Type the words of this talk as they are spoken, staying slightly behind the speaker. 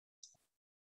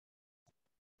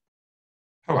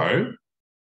Hello,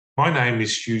 my name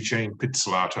is Eugene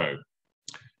Pizzolato,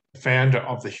 founder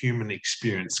of the Human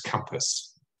Experience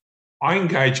Compass. I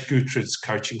engaged Getrudes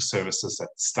coaching services at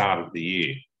the start of the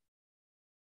year.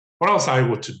 What I was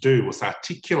able to do was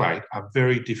articulate a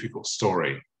very difficult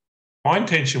story. My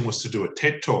intention was to do a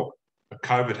TED Talk, but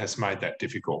COVID has made that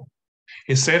difficult.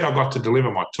 Instead, I got to deliver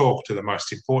my talk to the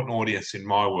most important audience in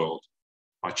my world,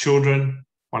 my children,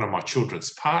 one of my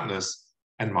children's partners,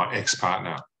 and my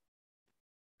ex-partner.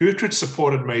 Gertrude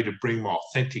supported me to bring my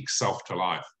authentic self to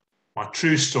life, my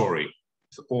true story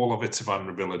with all of its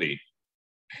vulnerability.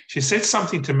 She said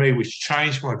something to me which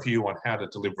changed my view on how to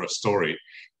deliver a story. It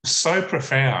was so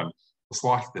profound, it was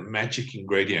like the magic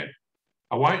ingredient.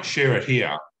 I won't share it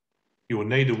here. You will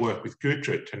need to work with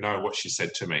Gertrude to know what she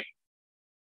said to me.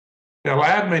 It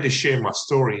allowed me to share my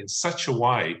story in such a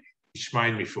way which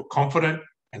made me feel confident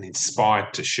and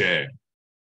inspired to share.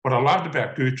 What I loved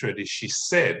about Gertrude is she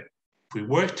said, if we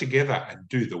work together and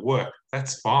do the work,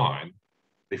 that's fine.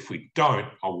 If we don't,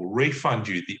 I will refund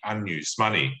you the unused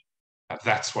money. Now,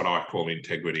 that's what I call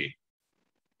integrity.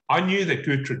 I knew that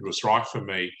Gertrude was right for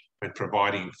me when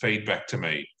providing feedback to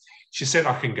me. She said,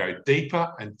 I can go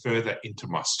deeper and further into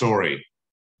my story.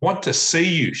 I want to see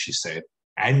you, she said,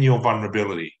 and your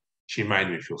vulnerability. She made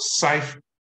me feel safe.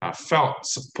 I felt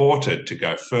supported to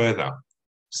go further.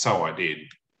 So I did.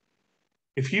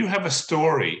 If you have a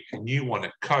story and you want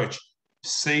a coach who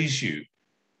sees you,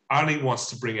 only wants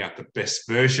to bring out the best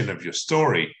version of your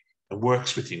story and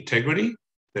works with integrity,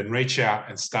 then reach out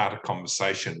and start a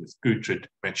conversation with Gertrude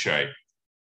Metche.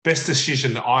 Best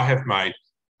decision that I have made,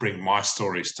 bring my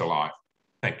stories to life.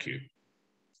 Thank you.